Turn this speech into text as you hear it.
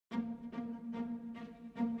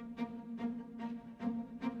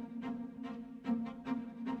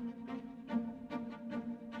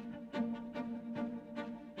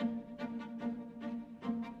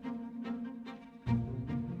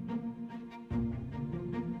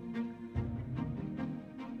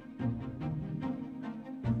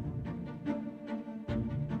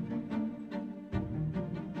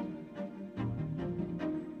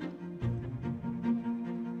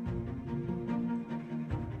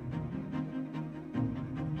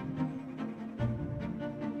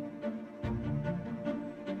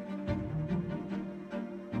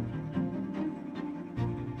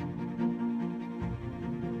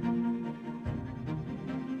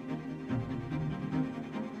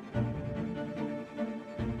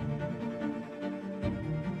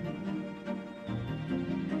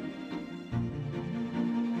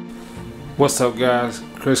What's up, guys?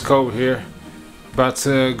 Chris Cole here. About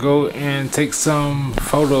to go and take some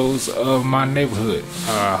photos of my neighborhood.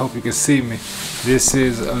 I hope you can see me. This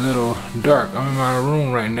is a little dark. I'm in my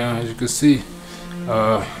room right now, as you can see.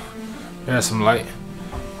 There's some light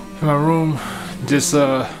in my room. Just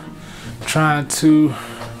trying to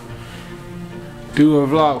do a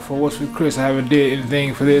vlog for What's with Chris. I haven't did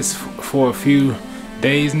anything for this for a few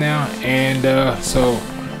days now, and so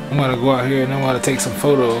I'm gonna go out here and I'm gonna take some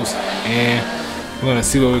photos and we're gonna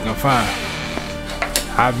see what we can find.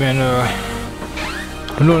 I've been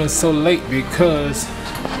I'm doing it so late because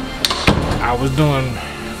I was doing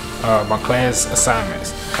my class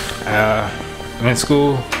assignments. I'm in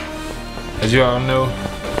school, as you all know,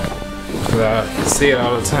 because I say it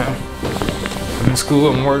all the time. I'm in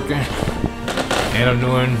school, I'm working, and I'm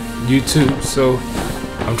doing YouTube, so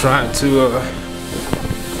I'm trying to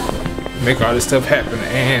make all this stuff happen.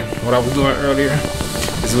 And what I was doing earlier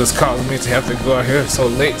is what's causing me to have to go out here so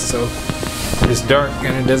late. So it's dark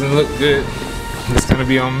and it doesn't look good. It's gonna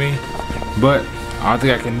be on me, but I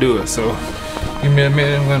think I can do it. So give me a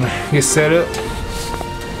minute, I'm gonna get set up.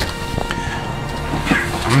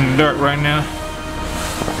 I'm in the dark right now,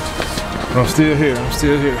 but I'm still here.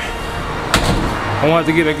 I wanted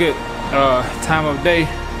to get a good time of day.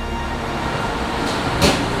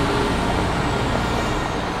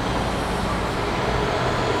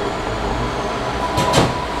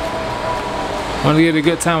 I want to get a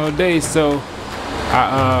good time of day, so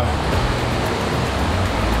I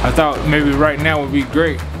thought maybe right now would be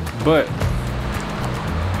great, but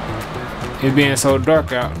it being so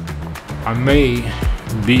dark out, I may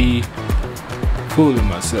be fooling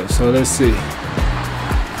myself. So let's see.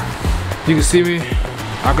 You can see me,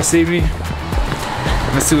 I can see me.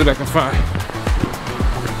 Let's see what I can find.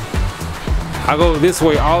 I go this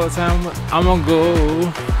way all the time. I'm gonna go,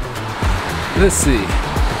 let's see.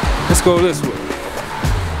 Let's go this way.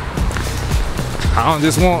 I don't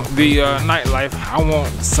just want the nightlife, I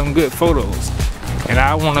want some good photos. And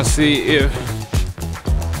I want to see if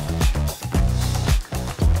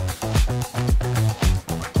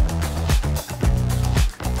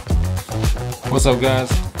What's up,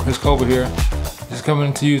 guys? Chris Cole here. Just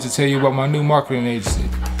coming to you to tell you about my new marketing agency,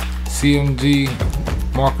 CMG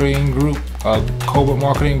Marketing Group, Cobra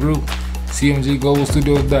Marketing Group,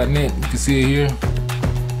 cmgglobalstudios.net. You can see it here.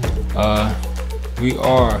 We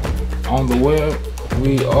are on the web.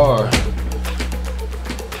 We are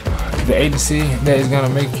the agency that is going to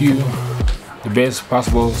make you the best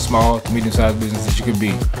possible small to medium-sized business that you could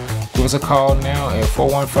be. Give us a call now at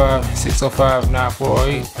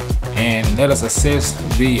 415-605-9408 and let us assess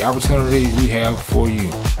the opportunities we have for you.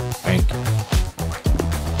 Thank you.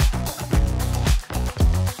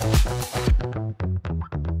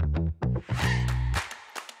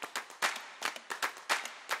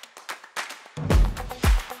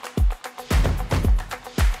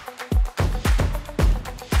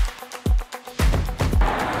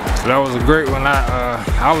 So that was a great one.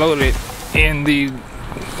 I'll load it in the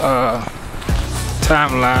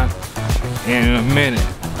timeline in a minute.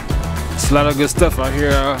 It's a lot of good stuff out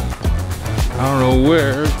here. I don't know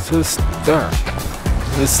where to start.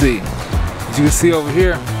 Let's see. As you can see over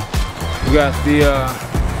here, we got the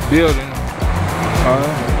building.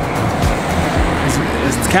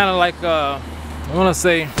 It's kind of like I want to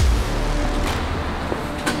say.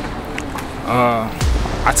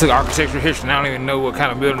 I took architecture history and I don't even know what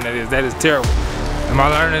kind of building that is. That is terrible. Am I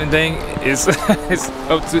learning anything? It's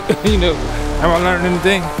up to, you know, am I learning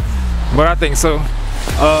anything? But I think so.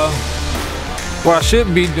 What I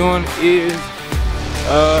should be doing is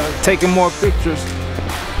taking more pictures,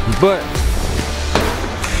 but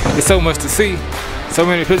it's so much to see, so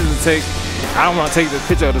many pictures to take. I don't want to take the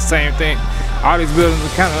picture of the same thing. All these buildings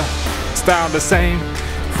are kind of styled the same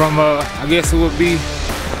from, I guess it would be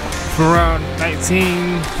from around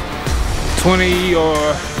 1920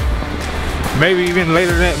 or maybe even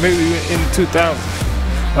later than that, maybe even in 2000.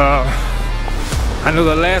 I know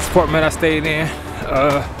the last apartment I stayed in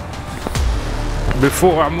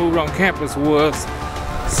before I moved on campus was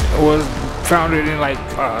founded in like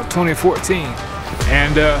 2014,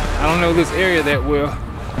 and I don't know this area that well,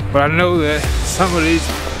 but I know that some of these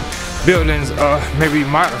buildings are maybe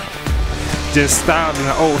modern, just styled in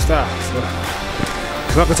the old style. So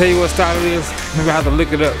if I can tell you what style it is, maybe I have to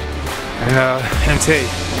look it up and tell you.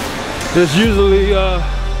 There's usually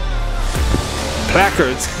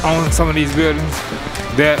placards on some of these buildings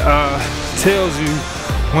that tells you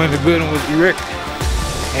when the building was erected.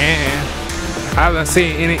 And I haven't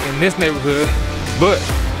seen any in this neighborhood, but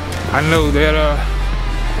I know that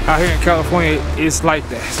out here in California it's like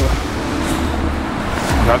that. So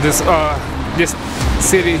this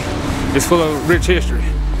city It's full of rich history.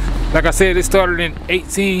 Like I said, it started in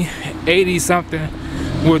 1880 something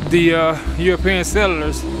with the European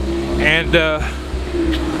settlers, and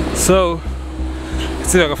so let's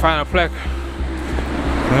see if I can find a placard.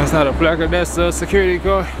 That's not a placard. That's a security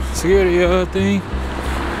guard, security thing.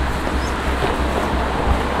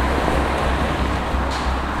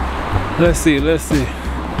 Let's see.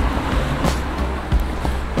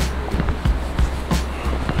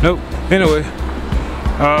 Nope. Anyway,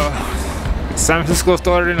 San Francisco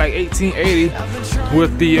started in like 1880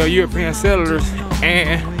 with the European settlers,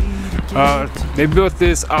 and they built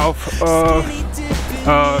this off of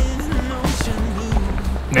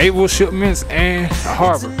naval shipments and a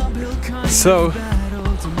harbor. So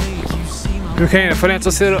it became the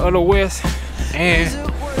financial center of the West, and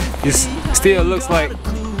it still looks like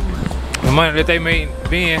the money that they made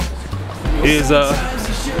then is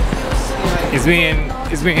being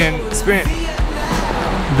spent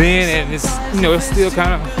then, and it's, you know, it's still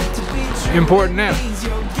kind of important now.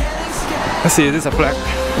 Let's see, is this a plaque?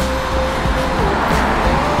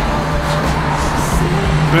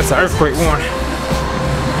 That's an earthquake warning.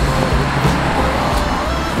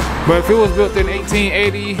 But if it was built in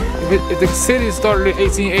 1880, if the city started in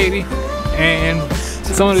 1880 and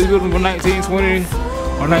some of these buildings were 1920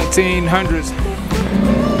 or 1900s,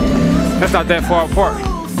 that's not that far apart.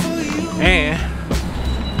 And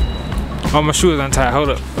oh, my shoe is untied. Hold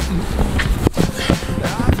up.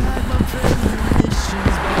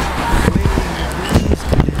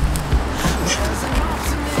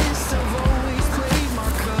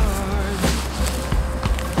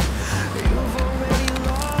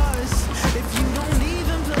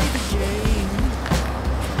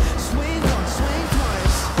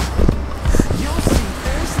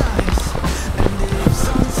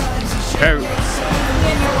 There we go.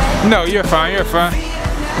 No, you're fine. You're fine.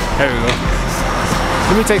 There we go.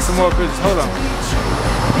 Let me take some more pictures. Hold on.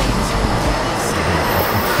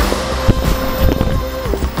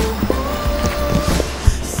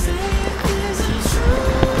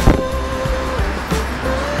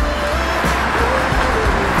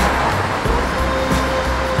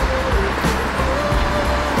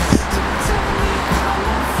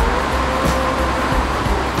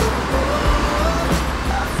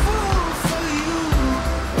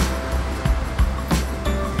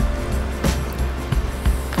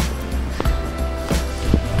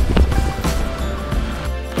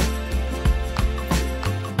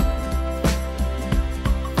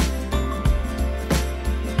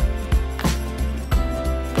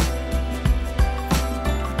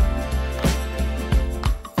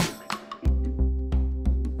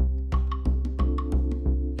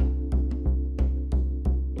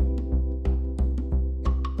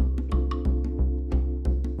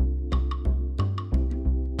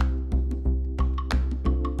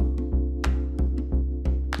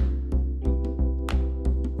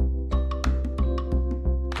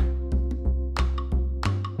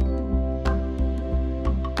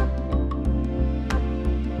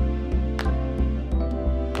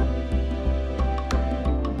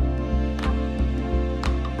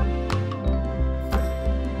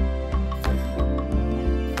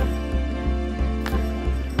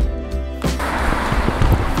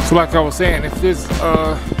 So like I was saying, if this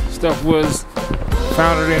stuff was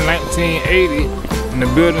founded in 1980 and the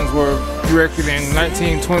buildings were erected in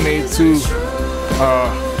 1920 to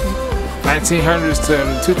 1900s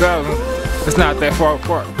to 2000, it's not that far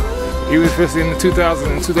apart. Even if it's in the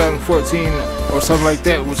 2000 and 2014 or something like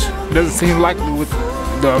that, which doesn't seem likely with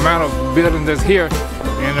the amount of buildings that's here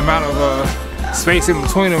and the amount of space in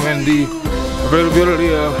between them and the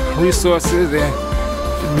availability of resources and,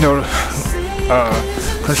 you know,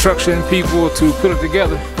 construction people to put it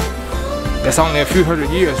together. That's only a few hundred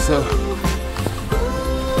years, so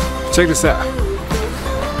check this out.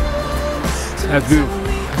 That's beautiful.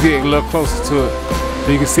 Get a little closer to it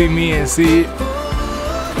so you can see me and see it.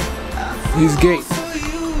 These gates.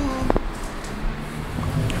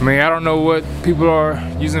 I mean, I don't know what people are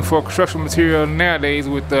using for construction material nowadays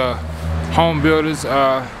with the home builders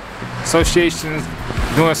associations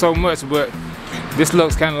doing so much, but this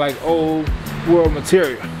looks kind of like old world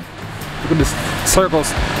material. Look at the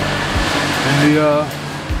circles and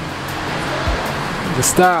the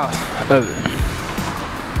style of it.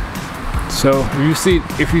 So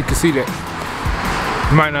if you can see that,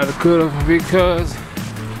 you might not have could have because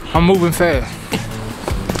I'm moving fast.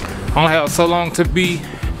 I only have so long to be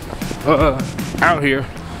out here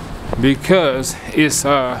because it's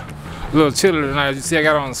a little chilly tonight. As you see, I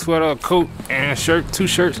got on a sweater, a coat, and a shirt, 2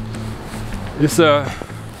 shirts.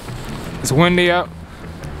 It's windy out.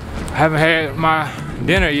 I haven't had my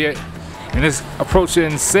dinner yet. and it's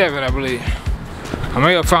approaching 7, I believe. I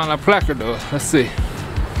may have found a placard though. Let's see.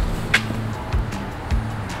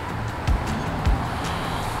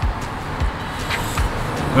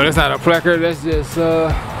 But it's not a placard. That's just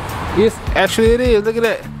yes, actually it is. Look at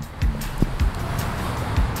that.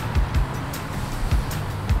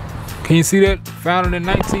 Can you see that? Founded in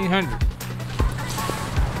 1900.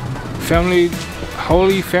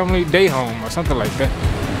 Holy Family Day Home or something like that.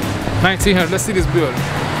 1900. Let's see this building.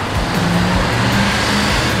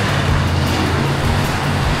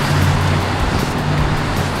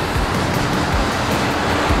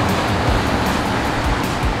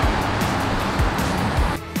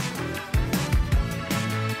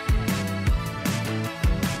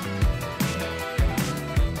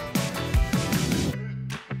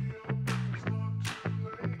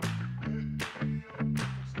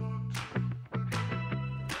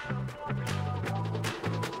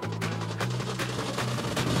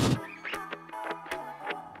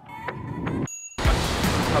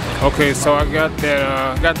 Okay, so I got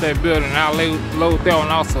that building. I'll load that one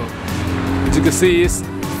also. As you can see, it's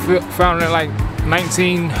founded in like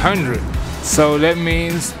 1900. So that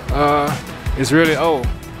means it's really old.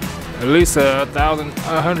 At least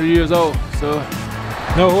 100 years old. So,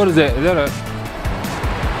 no, what is that? Is that a?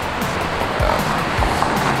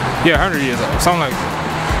 Yeah, 100 years old. Something like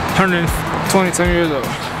 120 some years old.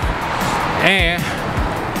 And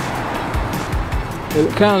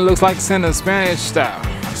it kind of looks like it's in the Spanish style.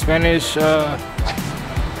 Spanish,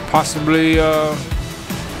 possibly, I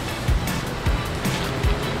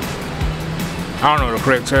don't know the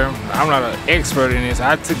correct term. I'm not an expert in this.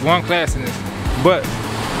 I took one class in this. But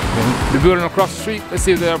the building across the street, let's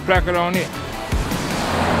see if there's a placard on it.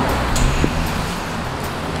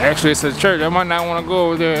 Actually, it's a church. I might not want to go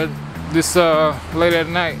over there this late at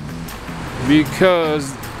night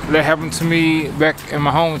because that happened to me back in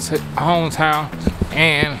my hometown,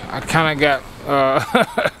 and I kind of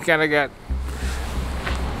got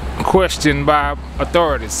questioned by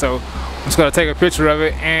authorities. So I'm just gonna take a picture of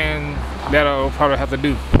it, and that'll probably have to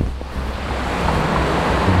do.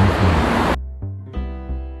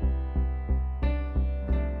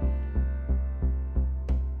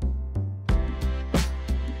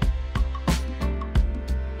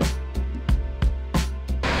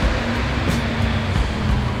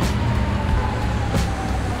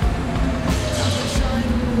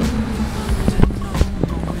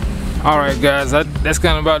 Alright guys, that's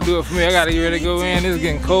gonna about do it for me. I gotta get ready to go in. It's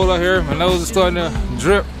getting cold out here. My nose is starting to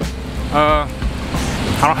drip. I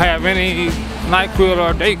don't have any NyQuil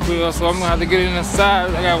or Dayquil, so I'm gonna have to get in inside.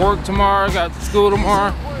 I got work tomorrow, I got school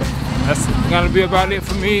tomorrow. That's gonna be about it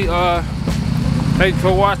for me. Thanks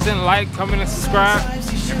for watching. Like, comment, and subscribe.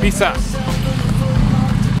 Peace out.